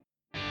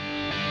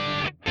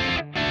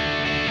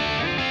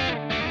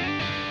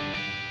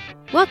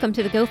Welcome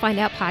to the Go Find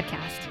Out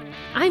podcast.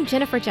 I'm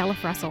Jennifer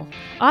Jelliff-Russell,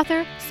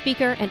 author,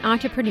 speaker, and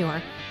entrepreneur,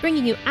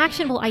 bringing you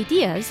actionable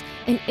ideas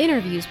and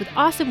interviews with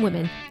awesome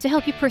women to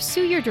help you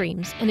pursue your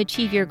dreams and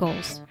achieve your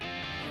goals.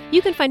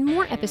 You can find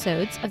more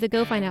episodes of the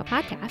Go Find Out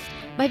podcast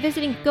by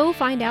visiting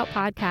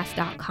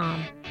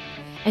gofindoutpodcast.com.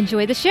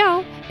 Enjoy the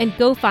show and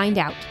go find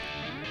out.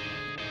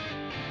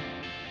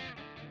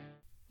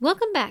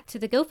 Welcome back to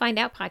the Go Find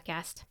Out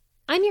podcast.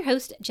 I'm your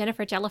host,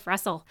 Jennifer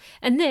Jelliff-Russell,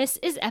 and this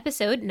is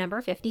episode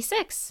number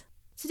 56.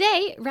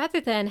 Today,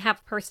 rather than have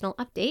a personal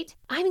update,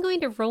 I'm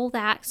going to roll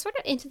that sort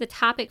of into the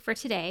topic for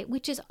today,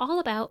 which is all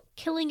about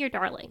killing your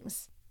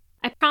darlings.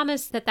 I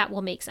promise that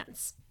will make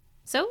sense.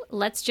 So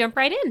let's jump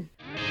right in.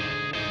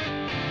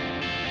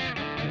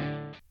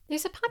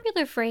 There's a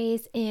popular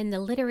phrase in the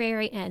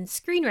literary and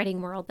screenwriting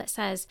world that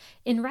says,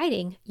 in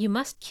writing, you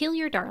must kill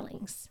your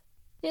darlings.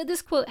 Now,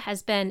 this quote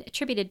has been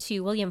attributed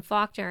to William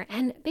Faulkner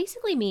and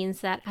basically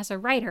means that as a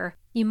writer,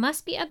 you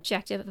must be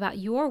objective about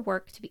your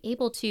work to be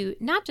able to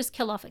not just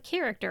kill off a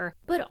character,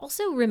 but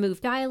also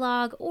remove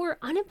dialogue or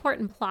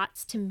unimportant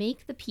plots to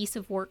make the piece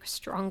of work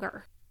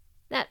stronger.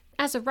 That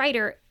as a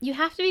writer, you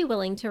have to be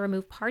willing to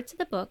remove parts of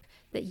the book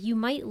that you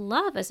might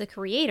love as a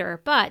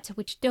creator, but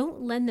which don't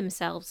lend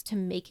themselves to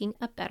making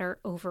a better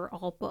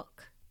overall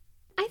book.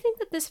 I think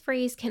that this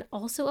phrase can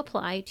also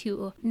apply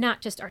to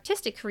not just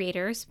artistic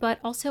creators, but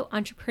also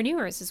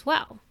entrepreneurs as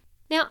well.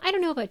 Now, I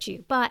don't know about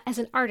you, but as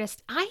an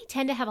artist, I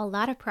tend to have a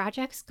lot of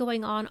projects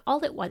going on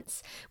all at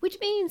once, which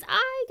means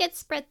I get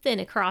spread thin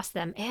across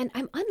them, and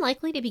I'm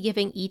unlikely to be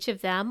giving each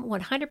of them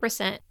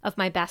 100% of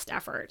my best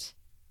effort.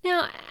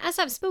 Now, as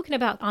I've spoken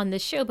about on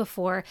this show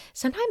before,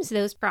 sometimes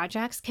those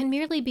projects can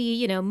merely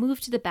be,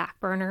 moved to the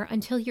back burner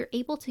until you're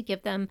able to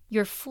give them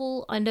your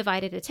full,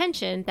 undivided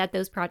attention that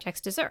those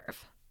projects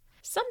deserve.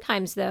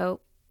 Sometimes,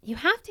 though, you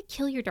have to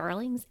kill your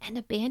darlings and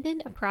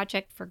abandon a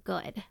project for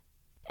good.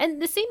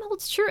 And the same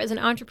holds true as an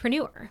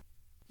entrepreneur.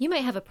 You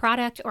might have a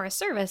product or a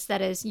service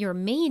that is your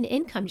main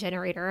income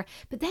generator,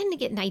 but then to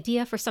get an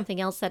idea for something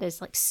else that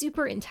is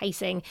super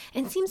enticing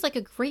and seems like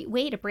a great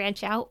way to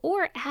branch out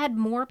or add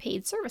more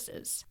paid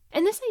services.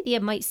 And this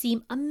idea might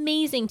seem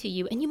amazing to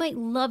you and you might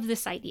love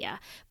this idea,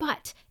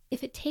 but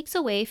if it takes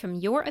away from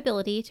your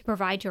ability to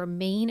provide your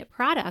main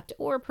product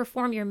or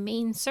perform your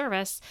main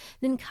service,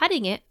 then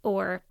cutting it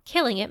or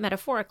killing it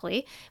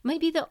metaphorically might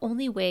be the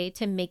only way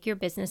to make your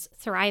business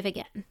thrive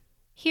again.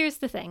 Here's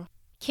the thing.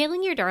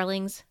 Killing your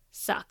darlings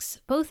sucks,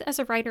 both as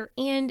a writer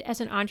and as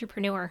an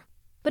entrepreneur.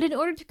 But in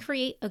order to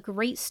create a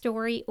great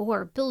story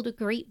or build a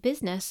great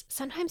business,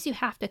 sometimes you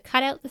have to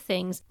cut out the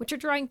things which are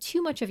drawing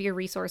too much of your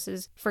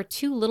resources for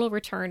too little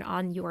return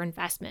on your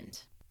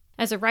investment.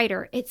 As a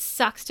writer, it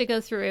sucks to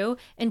go through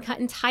and cut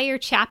entire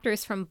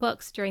chapters from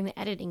books during the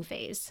editing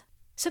phase.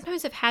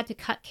 Sometimes I've had to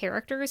cut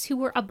characters who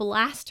were a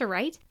blast to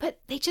write, but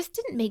they just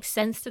didn't make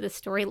sense to the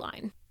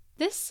storyline.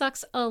 This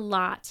sucks a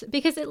lot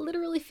because it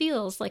literally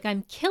feels like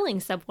I'm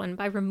killing someone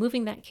by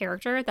removing that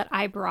character that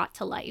I brought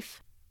to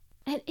life.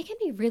 And it can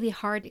be really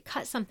hard to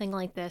cut something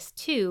like this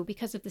too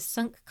because of the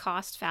sunk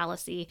cost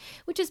fallacy,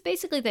 which is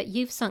basically that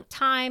you've sunk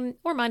time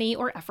or money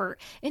or effort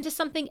into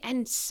something,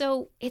 and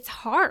so it's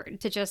hard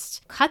to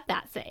just cut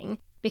that thing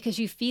because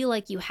you feel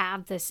like you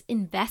have this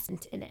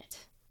investment in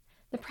it.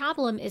 The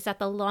problem is that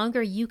the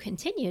longer you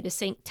continue to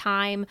sink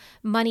time,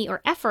 money,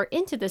 or effort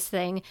into this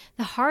thing,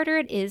 the harder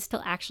it is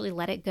to actually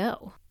let it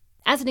go.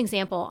 As an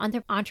example, on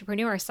the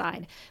entrepreneur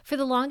side, for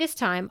the longest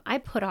time, I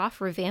put off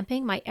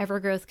revamping my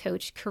Evergrowth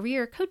Coach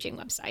career coaching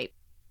website.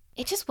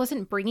 It just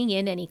wasn't bringing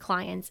in any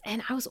clients,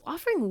 and I was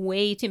offering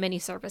way too many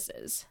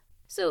services.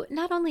 So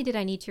not only did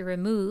I need to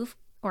remove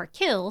or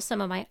kill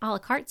some of my a la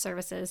carte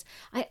services,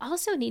 I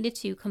also needed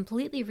to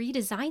completely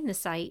redesign the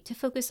site to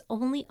focus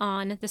only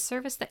on the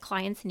service that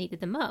clients needed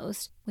the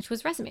most, which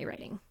was resume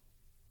writing.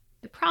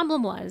 The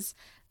problem was,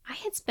 I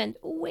had spent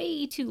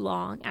way too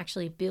long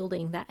actually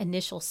building that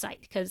initial site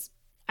because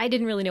I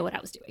didn't really know what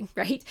I was doing,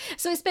 right?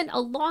 So I spent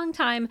a long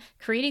time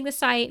creating the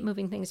site,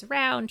 moving things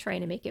around, trying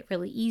to make it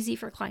really easy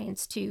for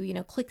clients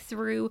to, click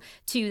through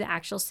to the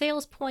actual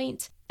sales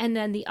point. And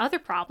then the other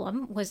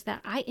problem was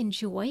that I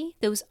enjoy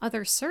those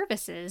other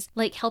services,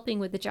 like helping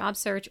with the job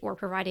search or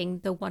providing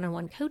the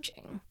one-on-one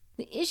coaching.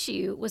 The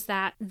issue was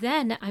that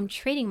then I'm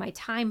trading my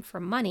time for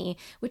money,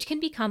 which can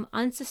become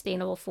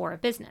unsustainable for a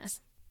business.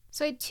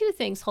 So I had two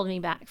things holding me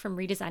back from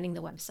redesigning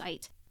the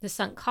website: the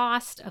sunk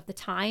cost of the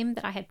time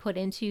that I had put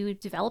into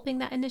developing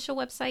that initial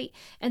website,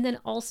 and then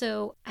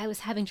also I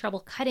was having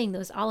trouble cutting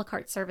those a la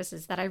carte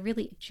services that I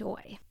really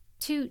enjoy.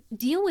 To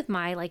deal with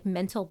my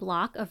mental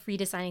block of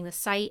redesigning the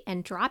site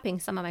and dropping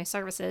some of my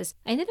services,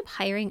 I ended up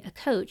hiring a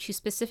coach who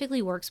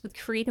specifically works with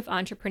creative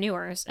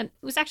entrepreneurs. And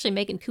it was actually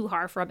Megan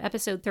Kuhar from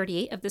episode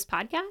 38 of this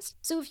podcast.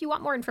 So if you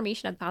want more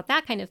information about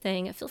that kind of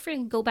thing, feel free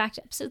to go back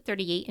to episode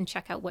 38 and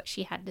check out what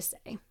she had to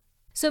say.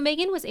 So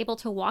Megan was able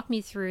to walk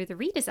me through the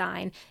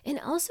redesign and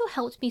also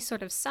helped me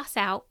sort of suss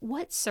out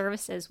what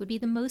services would be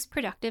the most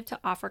productive to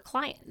offer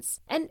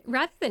clients. And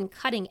rather than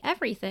cutting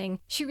everything,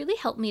 she really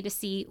helped me to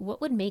see what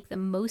would make the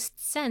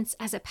most sense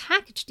as a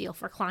package deal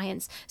for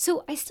clients.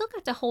 So I still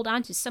got to hold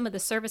on to some of the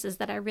services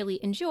that I really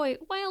enjoy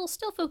while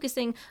still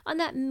focusing on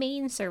that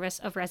main service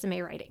of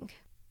resume writing.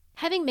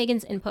 Having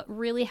Megan's input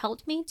really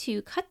helped me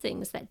to cut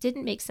things that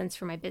didn't make sense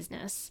for my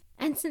business.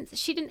 And since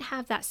she didn't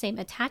have that same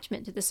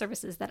attachment to the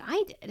services that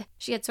I did,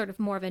 she had sort of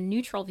more of a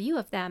neutral view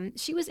of them,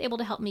 she was able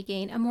to help me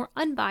gain a more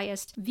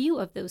unbiased view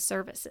of those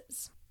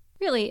services.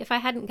 Really, if I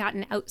hadn't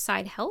gotten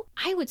outside help,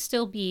 I would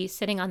still be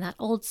sitting on that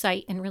old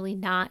site and really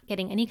not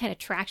getting any kind of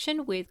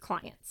traction with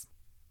clients.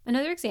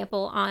 Another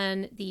example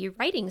on the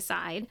writing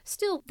side,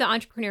 still the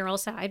entrepreneurial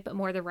side, but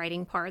more the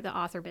writing part, the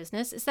author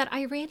business, is that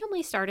I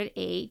randomly started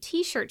a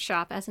t-shirt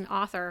shop as an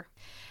author.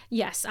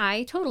 Yes,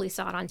 I totally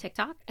saw it on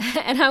TikTok,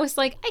 and I was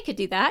like, I could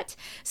do that.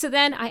 So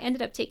then I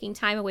ended up taking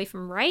time away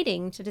from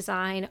writing to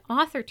design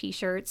author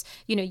t-shirts,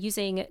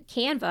 using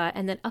Canva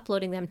and then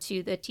uploading them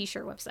to the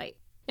t-shirt website.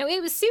 Now,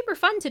 it was super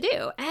fun to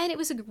do, and it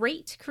was a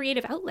great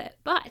creative outlet,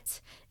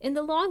 but in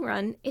the long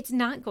run, it's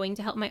not going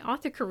to help my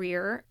author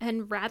career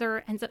and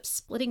rather ends up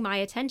splitting my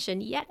attention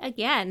yet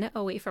again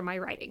away from my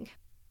writing.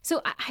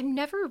 So I'm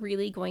never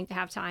really going to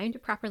have time to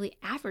properly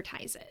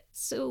advertise it.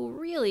 So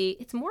really,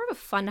 it's more of a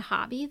fun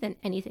hobby than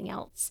anything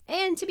else.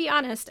 And to be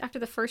honest, after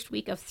the first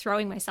week of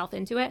throwing myself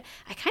into it,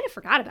 I kind of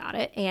forgot about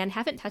it and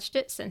haven't touched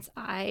it since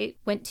I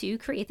went to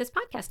create this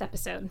podcast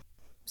episode.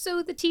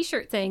 So the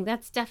t-shirt thing,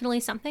 that's definitely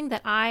something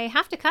that I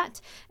have to cut.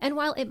 And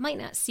while it might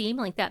not seem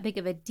like that big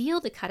of a deal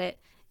to cut it,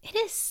 it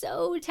is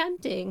so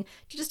tempting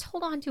to just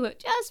hold on to it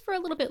just for a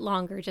little bit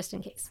longer, just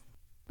in case.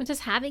 But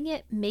does having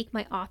it make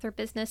my author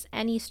business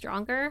any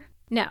stronger?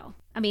 No.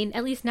 I mean,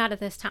 at least not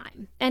at this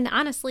time. And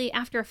honestly,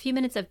 after a few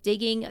minutes of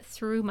digging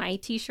through my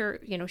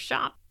t-shirt,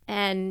 shop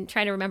and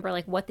trying to remember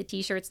what the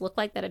t-shirts look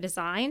like that I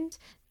designed,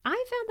 I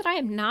found that I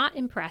am not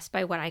impressed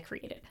by what I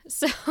created.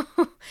 So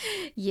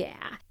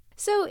yeah.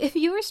 So if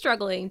you are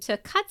struggling to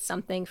cut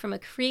something from a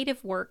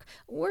creative work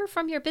or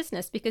from your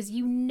business because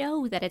you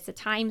know that it's a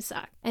time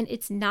suck and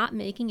it's not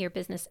making your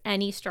business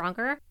any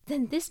stronger,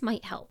 then this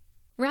might help.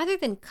 Rather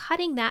than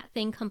cutting that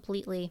thing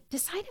completely,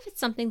 decide if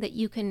it's something that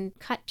you can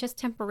cut just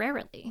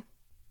temporarily.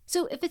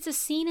 So if it's a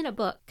scene in a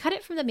book, cut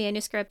it from the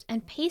manuscript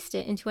and paste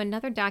it into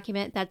another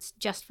document that's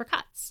just for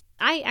cuts.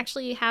 I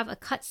actually have a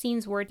cut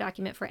scenes Word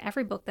document for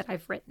every book that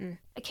I've written.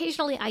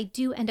 Occasionally, I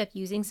do end up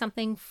using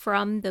something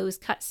from those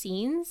cut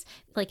scenes,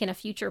 like in a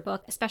future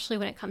book, especially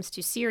when it comes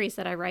to series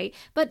that I write.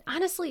 But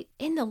honestly,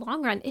 in the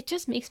long run, it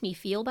just makes me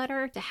feel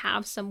better to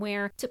have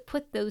somewhere to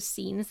put those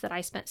scenes that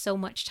I spent so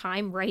much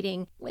time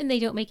writing when they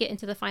don't make it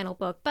into the final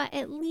book. But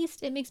at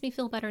least it makes me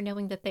feel better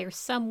knowing that they're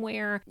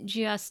somewhere,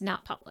 just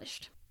not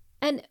published.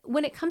 And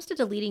when it comes to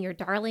deleting your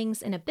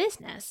darlings in a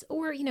business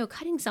or,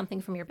 cutting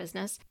something from your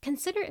business,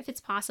 consider if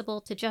it's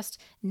possible to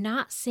just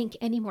not sink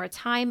any more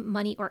time,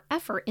 money, or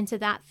effort into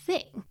that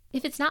thing.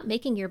 If it's not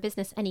making your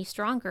business any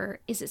stronger,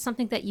 is it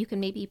something that you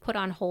can maybe put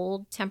on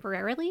hold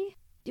temporarily?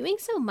 Doing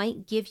so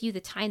might give you the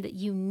time that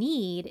you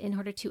need in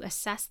order to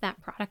assess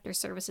that product or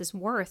service's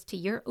worth to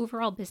your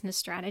overall business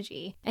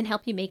strategy and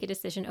help you make a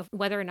decision of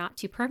whether or not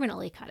to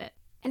permanently cut it.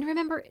 And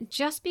remember,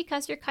 just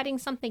because you're cutting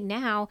something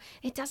now,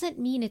 it doesn't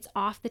mean it's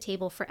off the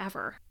table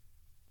forever.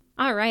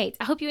 All right,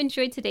 I hope you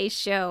enjoyed today's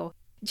show.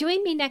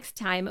 Join me next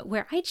time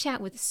where I chat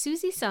with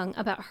Susie Sung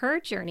about her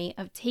journey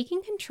of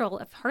taking control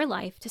of her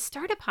life to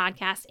start a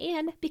podcast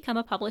and become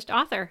a published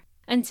author.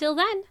 Until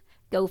then,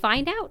 go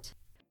find out.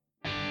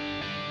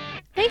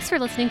 Thanks for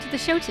listening to the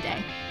show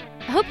today.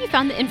 I hope you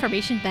found the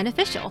information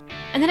beneficial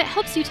and that it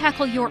helps you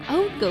tackle your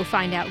own Go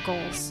Find Out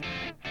goals.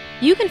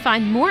 You can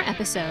find more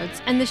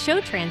episodes and the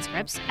show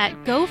transcripts at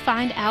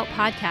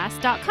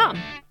gofindoutpodcast.com.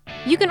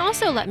 You can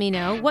also let me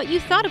know what you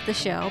thought of the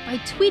show by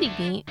tweeting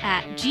me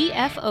at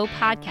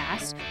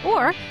GFOpodcast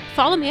or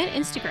follow me on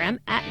Instagram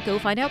at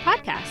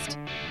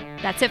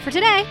GoFindOutPodcast. That's it for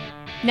today.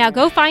 Now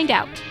go find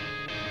out.